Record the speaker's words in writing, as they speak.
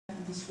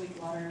and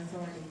Sweetwater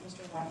Authority.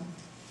 Mr. Lawton.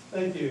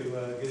 Thank you.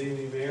 Good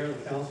evening, Mayor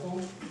and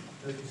Council,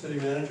 Mr. City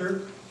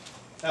Manager.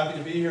 Happy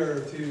to be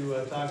here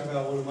to talk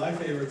about one of my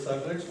favorite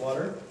subjects,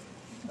 water.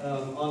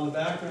 On the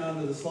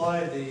background of the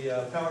slide,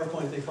 the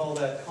PowerPoint, they call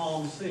that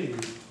calm seas,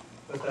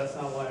 but that's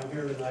not why I'm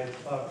here tonight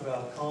to talk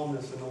about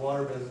calmness in the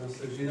water business.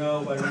 As you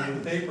know, by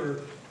reading the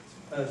paper,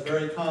 it's a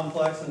very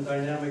complex and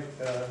dynamic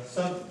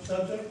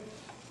subject,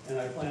 and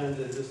I plan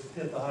to just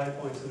hit the high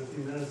points in a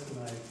few minutes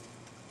tonight.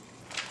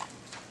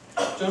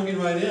 Jumping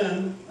right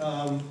in,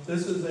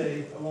 this is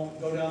I won't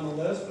go down the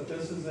list, but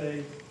this is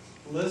a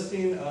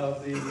listing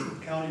of the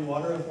county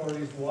water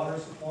authority's water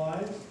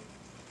supplies.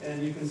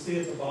 And you can see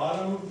at the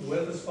bottom,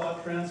 with a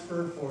spot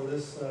transfer for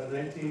this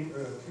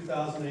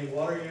 2008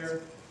 water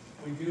year,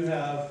 we do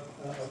have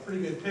a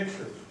pretty good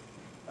picture.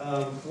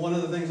 One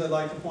of the things I'd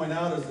like to point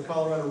out is the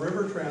Colorado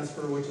River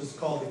transfer, which is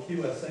called the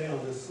QSA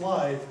on this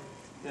slide.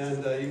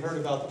 And you've heard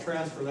about the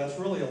transfer. That's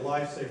really a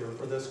lifesaver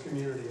for this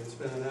community. It's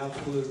been an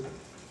absolute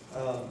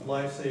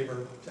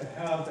lifesaver to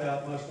have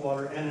that much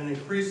water and an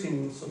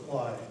increasing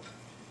supply.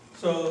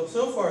 So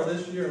far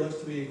this year looks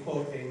to be,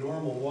 quote, a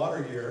normal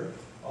water year,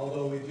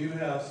 although we do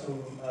have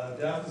some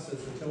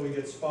deficits until we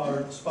get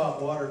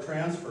spot water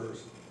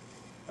transfers.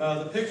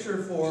 The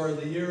picture for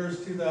the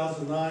years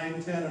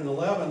 2009, 10, and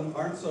 11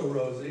 aren't so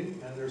rosy,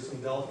 and there's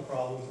some delta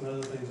problems and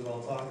other things that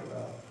I'll talk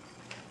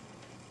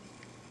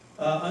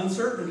about.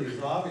 Uncertainties,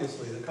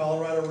 obviously. The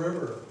Colorado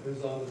River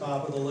is on the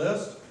top of the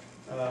list.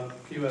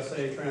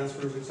 QSA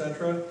transfers,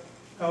 etc.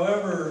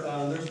 However,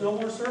 there's no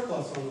more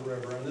surplus on the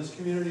river, and this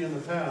community in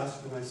the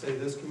past, and I say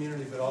this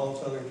community, but all of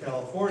Southern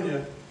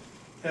California,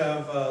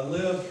 have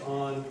lived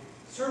on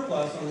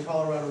surplus on the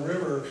Colorado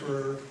River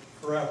for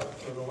forever,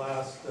 for the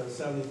last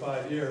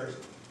 75 years.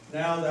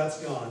 Now that's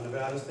gone.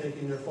 Nevada's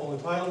taking their full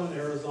entitlement,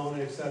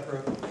 Arizona,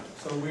 etc.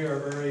 So we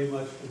are very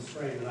much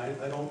constrained, and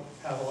I don't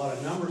have a lot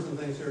of numbers and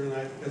things here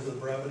tonight because of the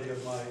brevity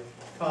of my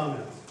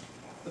comments.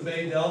 The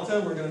Bay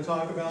Delta, we're going to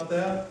talk about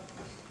that.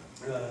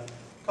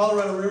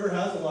 Colorado River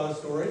has a lot of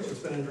storage. It's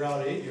been in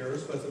drought 8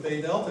 years, but the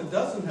Bay Delta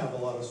doesn't have a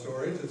lot of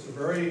storage. It's a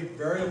very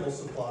variable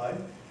supply.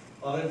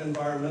 A lot of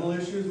environmental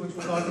issues, which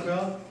we'll talk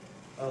about,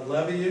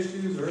 levee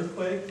issues,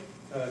 earthquake,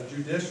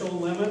 judicial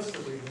limits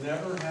that we've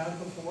never had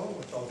before,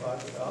 which I'll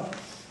talk about.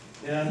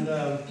 And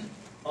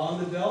on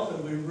the Delta,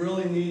 we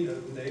really need,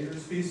 endangered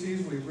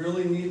species, we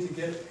really need to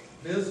get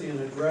busy and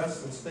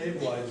address and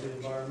stabilize the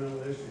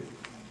environmental issues.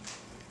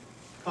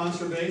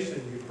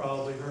 Conservation, you've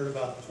probably heard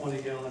about the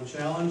 20-gallon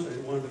challenge. I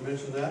wanted to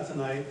mention that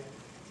tonight.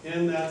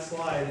 In that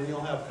slide, and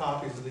you'll have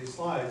copies of these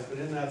slides, but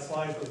in that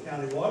slide for the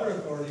County Water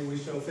Authority, we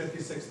show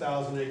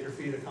 56,000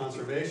 acre-feet of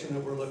conservation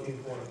that we're looking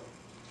for.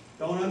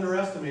 Don't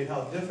underestimate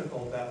how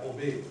difficult that will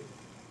be.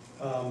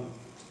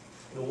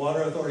 The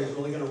Water Authority is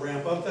really going to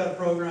ramp up that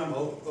program,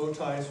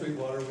 Otay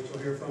Sweetwater, which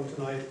we'll hear from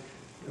tonight.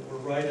 We're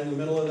right in the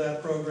middle of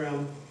that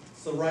program.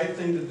 It's the right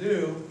thing to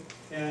do,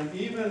 and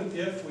even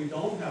if we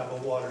don't have a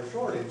water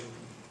shortage,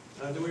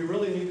 do we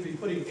really need to be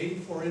putting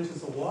 84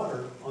 inches of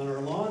water on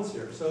our lawns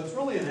here? So it's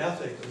really an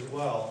ethic as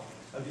well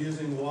of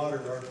using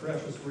water, our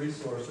precious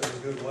resource, in a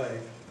good way.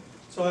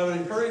 So I would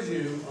encourage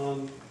you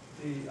on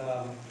the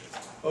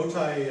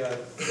Otay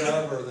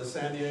Gov or the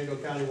San Diego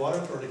County Water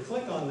Authority,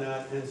 click on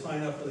that and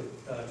sign up for the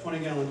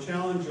 20-gallon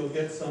challenge. You'll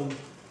get some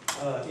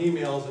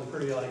emails and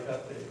periodic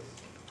updates.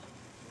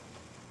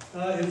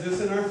 Is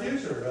this in our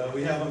future?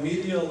 We have a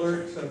media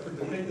alert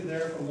depicted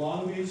there from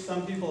Long Beach.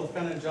 Some people have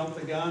kind of jumped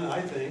the gun, I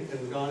think,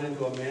 and gone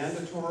into a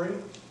mandatory.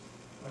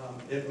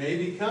 It may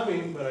be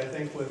coming, but I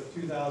think with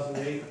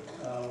 2008,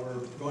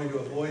 we're going to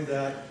avoid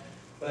that.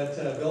 But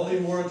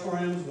building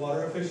moratoriums,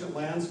 water efficient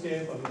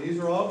landscape, I mean, these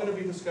are all going to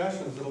be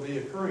discussions that will be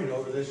occurring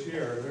over this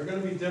year. They're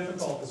going to be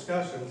difficult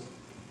discussions,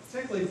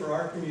 particularly for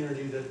our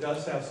community that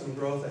does have some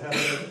growth ahead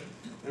of it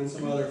and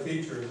some other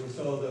features. And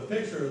so the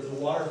picture is the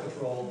water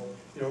patrol.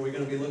 You know, we're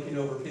going to be looking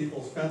over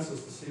people's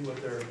fences to see what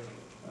they're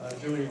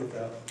doing with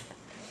that.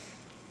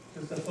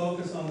 Just to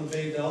focus on the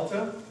Bay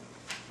Delta,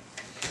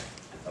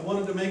 I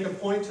wanted to make a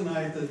point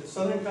tonight that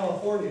Southern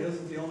California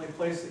isn't the only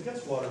place that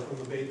gets water from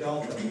the Bay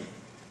Delta.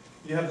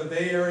 You have the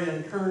Bay Area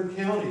and Kern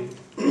County,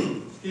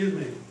 excuse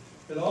me,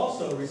 that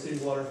also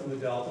receive water from the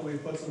Delta.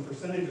 We've put some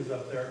percentages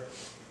up there.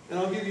 And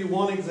I'll give you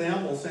one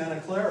example. Santa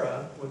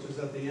Clara, which is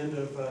at the end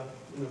of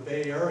in the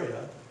Bay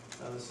Area,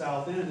 the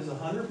south end, is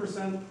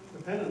 100%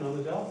 dependent on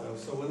the Delta.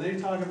 So when they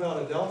talk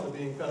about a Delta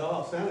being cut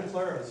off, Santa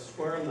Clara is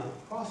square in the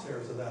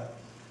crosshairs of that.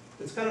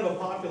 It's kind of a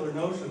popular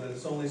notion that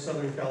it's only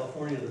Southern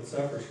California that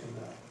suffers from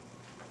that.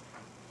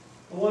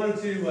 I wanted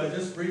to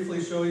just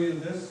briefly show you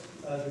this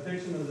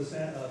depiction of the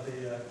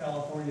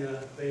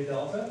California Bay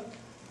Delta.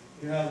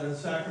 You have the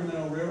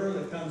Sacramento River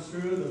that comes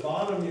through. At the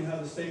bottom, you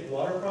have the state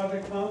water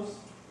project pumps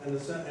and the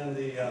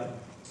federal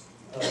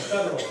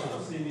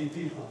pumps,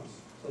 CVP pumps.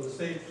 So the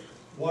state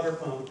water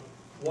pumps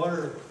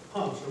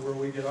are where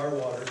we get our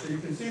water. So you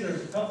can see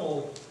there's a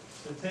couple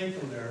to take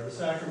from there. The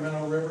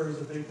Sacramento River is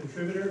a big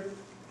contributor.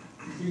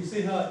 You can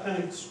see how it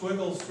kind of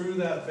squiggles through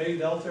that Bay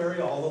Delta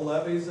area, all the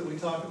levees that we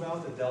talk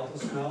about, the Delta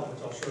Smelt,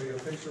 which I'll show you a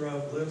picture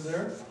of, lives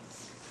there.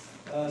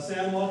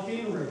 San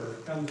Joaquin River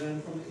comes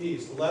in from the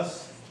east.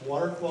 Less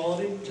water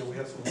quality. We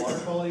have some water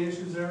quality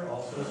issues there,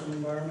 also some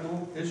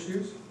environmental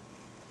issues.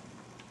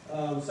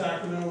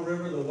 Sacramento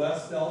River, the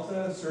west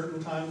delta, at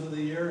certain times of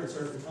the year and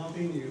certain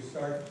pumping, you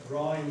start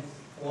drawing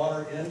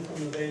water in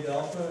from the Bay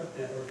Delta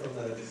or from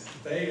the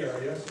Bay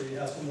Area, so you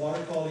have some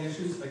water quality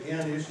issues.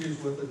 Again,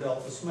 issues with the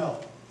delta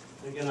smelt.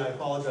 Again, I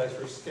apologize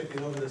for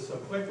skipping over this so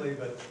quickly,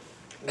 but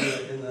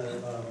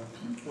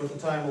with the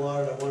time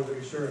allotted, I wanted to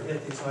be sure to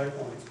hit these high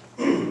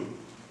points.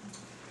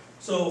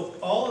 So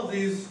all of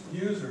these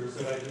users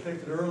that I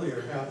depicted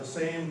earlier have the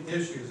same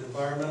issues: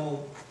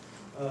 environmental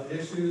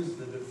issues,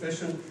 the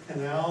deficient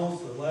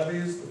canals, the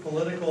levees, the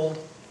political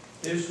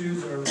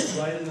issues are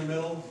right in the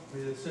middle. I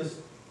mean, it's just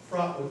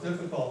fraught with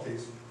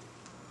difficulties.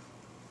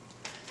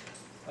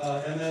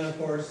 And then, of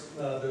course,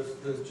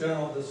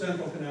 the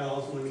central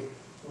canals when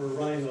we're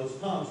running those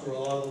pumps where a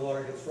lot of the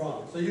water gets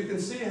wrong. So you can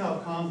see how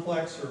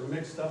complex or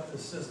mixed up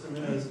this system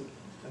is,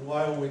 and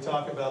why when we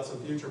talk about some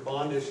future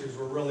bond issues,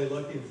 we're really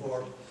looking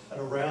for at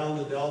around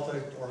the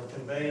delta or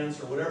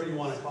conveyance or whatever you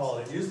want to call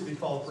it. It used to be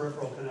called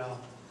peripheral canal.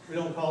 We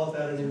don't call it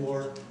that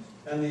anymore.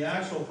 And the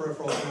actual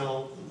peripheral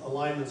canal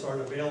alignments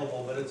aren't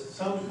available, but it's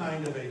some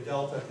kind of a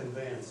delta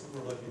conveyance that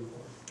we're looking for.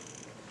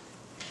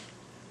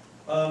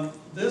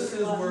 This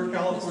is where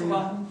California... Mr.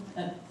 Watton,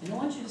 I don't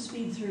want you to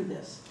speed through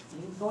this.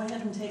 You go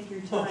ahead and take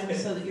your time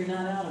so that you're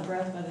not out of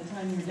breath by the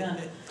time you're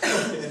done.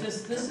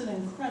 This is an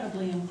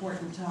incredibly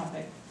important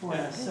topic for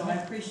us, so I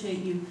appreciate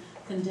you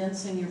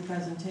condensing your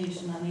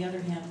presentation. On the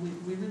other hand, we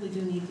really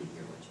do need to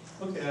hear what you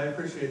have. Okay, I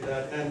appreciate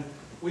that. And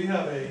we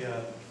have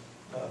a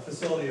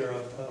facility or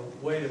a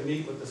way to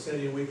meet with the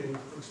city, and we can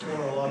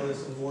explore a lot of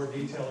this in more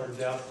detail or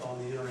depth on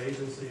the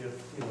interagency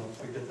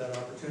if we get that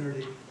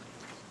opportunity.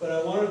 But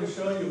I wanted to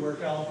show you where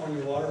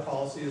California water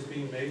policy is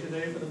being made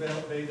today for the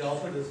Bay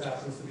Delta. This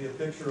happens to be a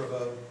picture of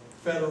a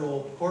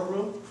federal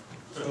courtroom.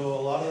 So a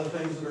lot of the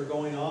things that are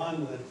going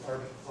on that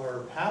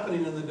are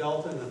happening in the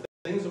Delta and the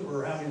things that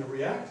we're having to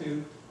react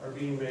to are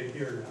being made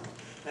here now.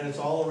 And it's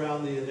all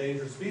around the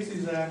Endangered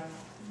Species Act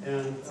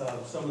and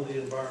some of the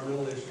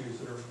environmental issues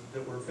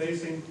that we're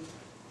facing.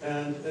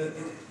 And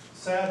it's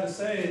sad to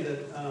say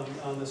that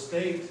on the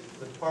state,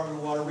 the Department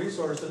of Water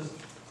Resources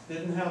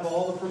didn't have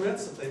all the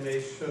permits that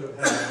they should have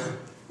had.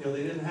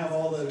 They didn't have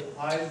all the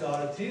I's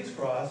dotted, T's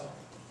crossed.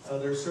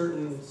 There's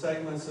certain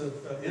segments of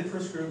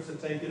interest groups that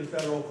take you to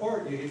federal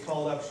court. You get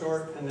called up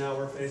short, and now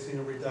we're facing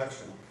a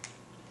reduction.